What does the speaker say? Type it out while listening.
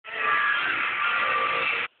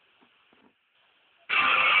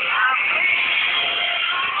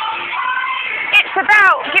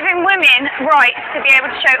giving women rights to be able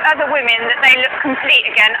to show other women that they look complete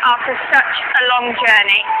again after such a long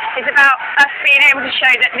journey. It's about us being able to show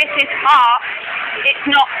that this is art. It's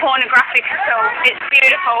not pornographic at all. It's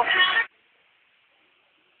beautiful.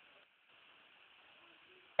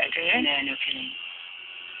 Do you? No, no kidding.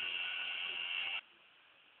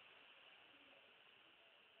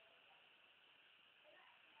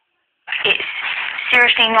 It's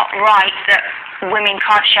seriously not right that women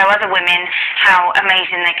can't show other women how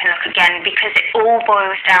amazing they can look again, because it all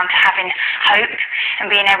boils down to having hope and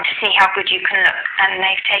being able to see how good you can look, and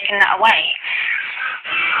they've taken that away.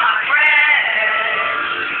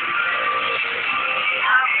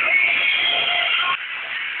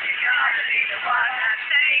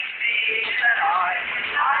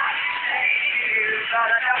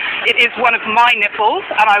 It is one of my nipples,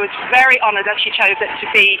 and I was very honoured that she chose it to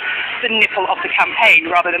be the nipple of the campaign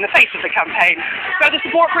rather than the face of the campaign. So the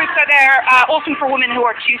support groups are there, often for women who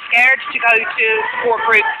are too scared to go to support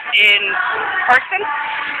groups in person.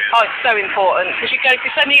 Oh, it's so important, because you go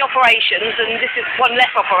through so many operations, and this is one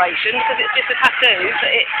less operation, because it's just a tattoo,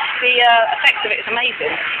 but the effect of it is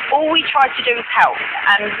amazing. All we try to do is help,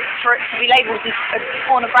 and for it to be labelled as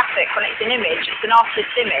pornographic when it's an image, it's an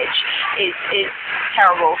artist's image, is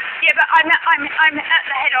terrible. Yeah, but I'm at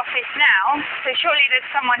the head office now, so surely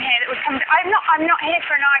there's someone here that would come. I'm not here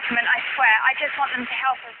for an argument, I swear. I just want them to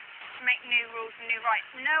help us to make new rules and new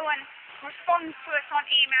rights. No one responds to us on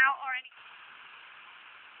email or anything.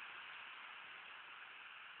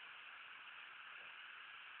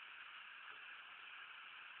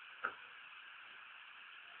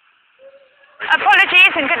 Apology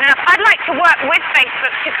isn't good enough. I'd like to work with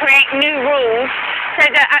Facebook to create new rules so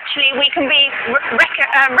that actually we can be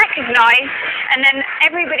recognised, and then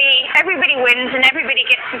everybody wins and everybody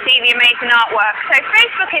gets to see the amazing artwork. So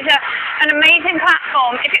Facebook is an amazing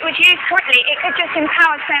platform. If it was used correctly, it could just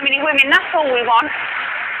empower so many women. That's all we want.